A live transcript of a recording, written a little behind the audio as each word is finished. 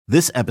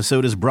This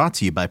episode is brought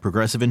to you by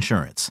Progressive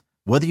Insurance.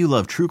 Whether you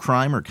love true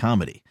crime or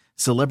comedy,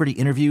 celebrity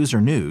interviews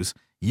or news,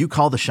 you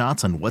call the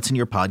shots on what's in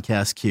your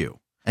podcast queue.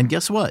 And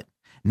guess what?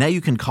 Now you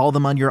can call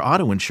them on your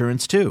auto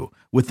insurance too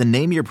with the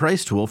Name Your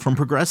Price tool from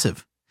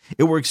Progressive.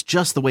 It works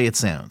just the way it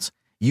sounds.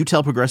 You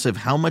tell Progressive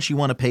how much you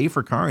want to pay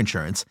for car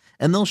insurance,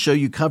 and they'll show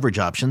you coverage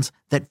options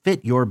that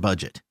fit your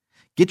budget.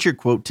 Get your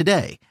quote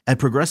today at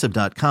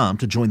Progressive.com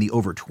to join the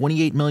over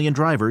 28 million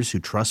drivers who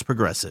trust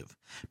Progressive.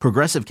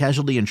 Progressive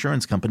Casualty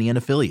Insurance Company and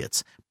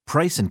Affiliates.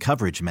 Price and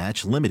coverage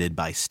match limited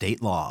by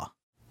state law.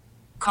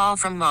 Call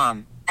from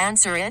mom.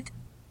 Answer it.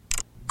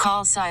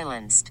 Call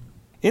silenced.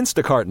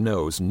 Instacart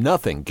knows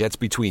nothing gets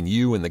between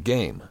you and the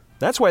game.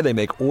 That's why they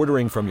make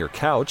ordering from your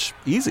couch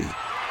easy.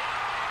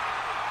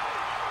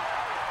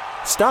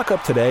 Stock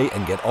up today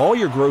and get all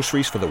your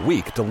groceries for the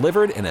week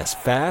delivered in as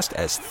fast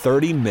as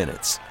 30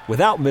 minutes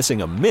without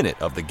missing a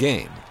minute of the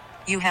game.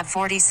 You have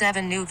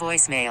 47 new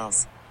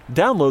voicemails.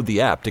 Download the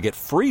app to get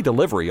free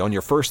delivery on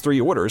your first 3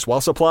 orders while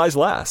supplies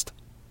last.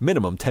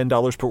 Minimum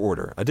 $10 per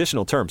order.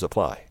 Additional terms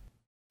apply.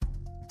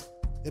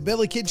 The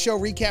Billy Kid Show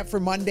recap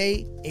for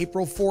Monday,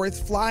 April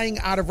 4th. Flying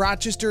out of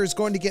Rochester is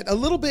going to get a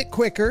little bit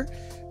quicker.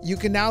 You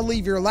can now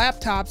leave your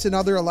laptops and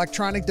other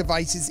electronic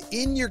devices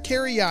in your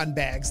carry-on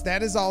bags.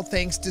 That is all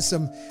thanks to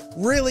some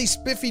really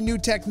spiffy new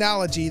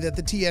technology that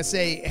the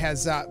TSA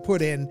has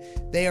put in.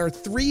 They are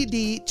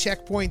 3D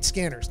checkpoint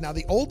scanners. Now,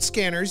 the old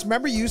scanners,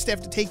 remember you used to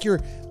have to take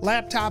your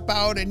laptop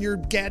out and your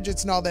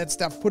gadgets and all that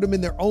stuff, put them in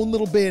their own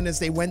little bin as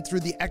they went through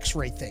the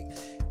x-ray thing.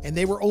 And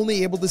they were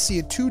only able to see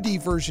a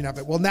 2D version of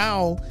it. Well,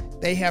 now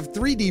they have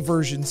 3D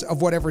versions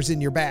of whatever's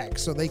in your bag.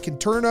 So they can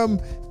turn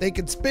them, they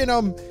can spin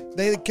them,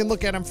 they can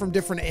look at them from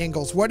different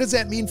angles. What does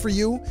that mean for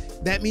you?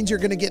 That means you're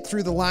going to get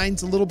through the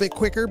lines a little bit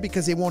quicker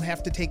because they won't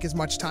have to take as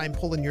much time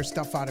pulling your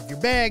stuff out of your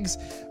bags.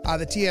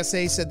 The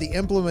TSA said the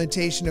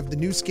implementation of the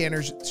new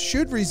scanners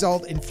should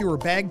result in fewer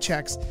bag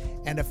checks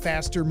and a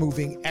faster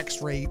moving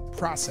x-ray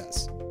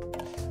process.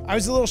 I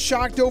was a little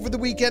shocked over the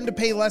weekend to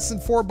pay less than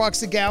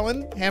 $4 a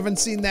gallon. Haven't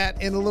seen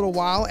that in a little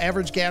while.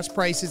 Average gas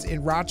prices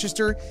in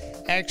Rochester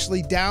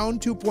actually down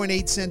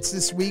 2.8 cents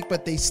this week,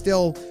 but they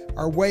still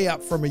are way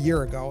up from a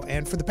year ago.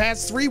 And for the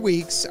past 3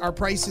 weeks, our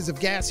prices of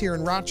gas here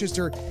in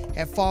Rochester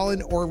have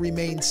fallen or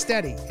remained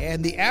steady.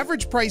 And the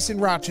average price in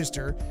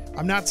Rochester,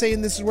 I'm not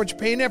saying this is what you're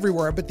paying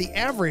everywhere, but the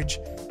average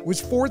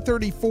was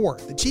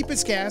 $4.34. The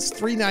cheapest gas,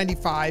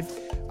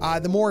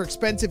 $3.95. The more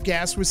expensive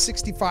gas was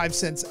 65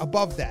 cents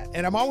above that.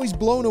 And I'm always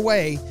blown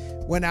away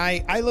when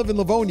I live in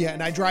Livonia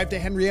and I drive to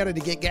Henrietta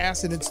to get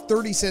gas and it's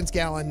 30 cents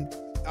gallon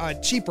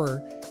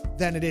cheaper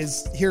than it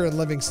is here in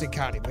Livingston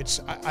County, which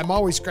I'm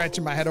always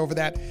scratching my head over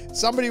that.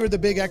 Somebody with a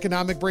big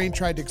economic brain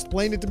tried to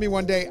explain it to me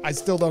one day. I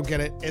still don't get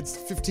it. It's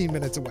 15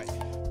 minutes away.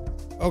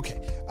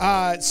 Okay.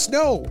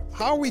 Snow.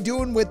 How are we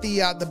doing with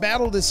the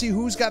battle to see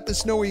who's got the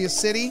snowiest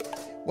city?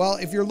 Well,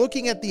 if you're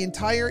looking at the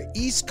entire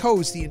East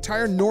Coast, the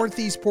entire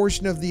northeast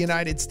portion of the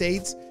United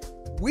States,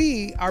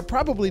 we are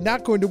probably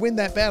not going to win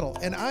that battle,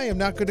 and I am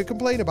not going to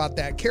complain about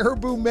that.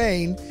 Caribou,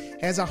 Maine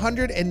has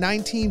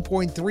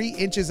 119.3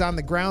 inches on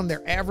the ground.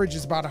 Their average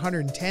is about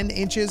 110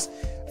 inches,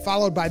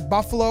 followed by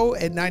Buffalo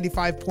at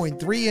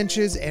 95.3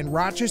 inches, and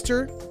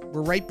Rochester,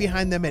 we're right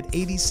behind them at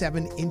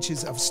 87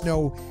 inches of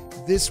snow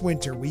this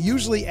winter. We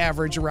usually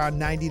average around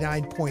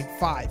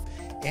 99.5.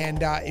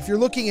 And if you're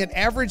looking at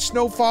average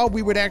snowfall,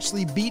 we would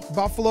actually beat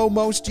Buffalo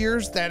most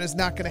years. That is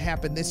not going to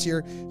happen this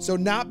year. So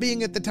not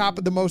being at the top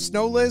of the most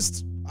snow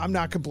list, I'm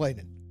not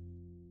complaining.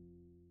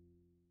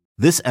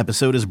 This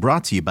episode is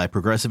brought to you by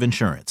Progressive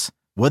Insurance.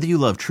 Whether you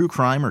love true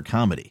crime or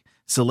comedy,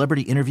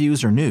 celebrity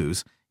interviews or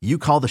news, you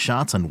call the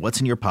shots on what's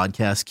in your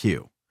podcast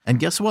queue. And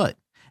guess what?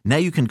 Now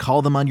you can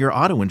call them on your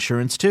auto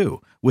insurance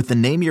too with the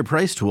Name Your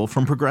Price tool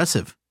from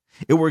Progressive.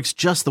 It works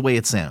just the way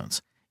it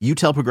sounds. You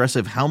tell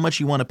Progressive how much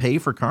you want to pay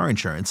for car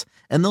insurance,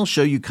 and they'll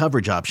show you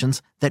coverage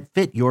options that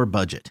fit your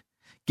budget.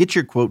 Get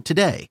your quote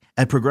today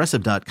at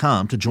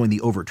Progressive.com to join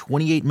the over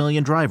 28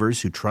 million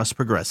drivers who trust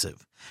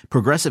Progressive.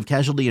 Progressive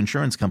Casualty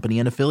Insurance Company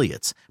and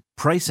Affiliates.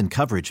 Price and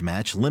coverage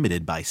match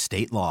limited by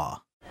state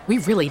law. We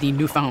really need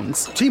new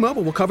phones.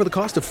 T-Mobile will cover the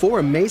cost of 4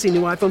 amazing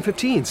new iPhone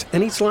 15s,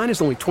 and each line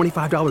is only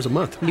 $25 a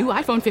month. New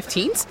iPhone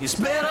 15s? It's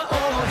better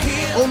over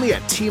here. Only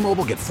at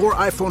T-Mobile, get 4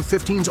 iPhone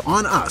 15s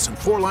on us and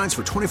 4 lines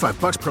for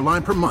 $25 per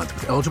line per month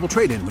with eligible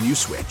trade-in when you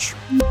switch.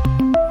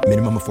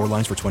 Minimum of 4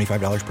 lines for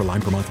 $25 per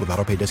line per month with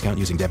autopay discount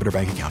using debit or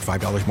bank account.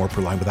 $5 more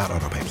per line without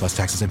autopay, plus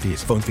taxes and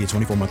fees. Phone fee at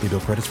 24 monthly bill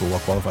credits for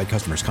well-qualified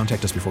customers.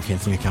 Contact us before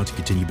canceling account to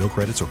continue bill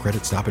credits or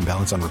credit stop and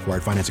balance on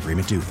required finance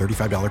agreement due.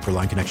 $35 per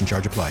line connection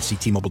charge applies. See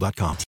T-Mobile.com.